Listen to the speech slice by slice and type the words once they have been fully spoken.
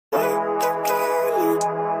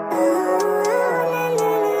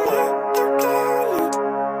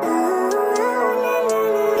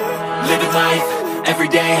life,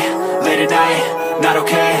 everyday, late at night, not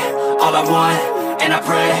okay. All I want, and I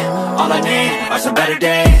pray, all I need are some better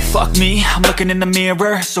days. Fuck me, I'm looking in the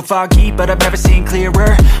mirror, so foggy, but I've never seen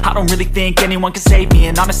clearer. I don't really think anyone can save me,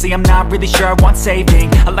 and honestly I'm not really sure I want saving.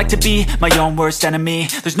 I like to be my own worst enemy.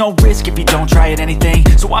 There's no risk if you don't try at anything,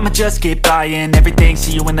 so I'ma just keep buying everything.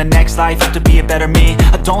 See you in the next life, have to be a better me.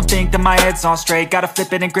 I don't think that my head's on straight, gotta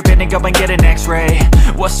flip it and grip it and go and get an x-ray.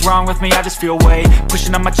 What's wrong with me? I just feel weight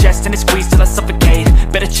pushing on my chest and it squeezes till I suffocate.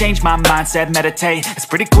 Better change my mindset, meditate. It's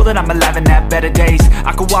pretty cool that I'm alive and have better days.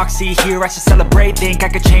 I could walk, see, hear, I should celebrate. Think I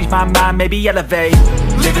could change my mind, maybe elevate.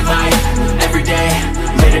 Living life, everyday,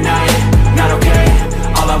 late at night, not okay.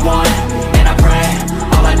 All I want, and I pray,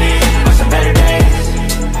 all I need are some better days.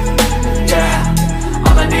 Yeah,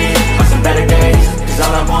 all I need are some better days. Cause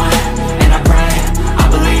all I want, and I pray, I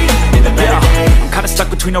believe in the better days. I'm kinda stuck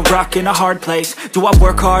between a rock and a hard place. Do I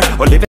work hard, or live it?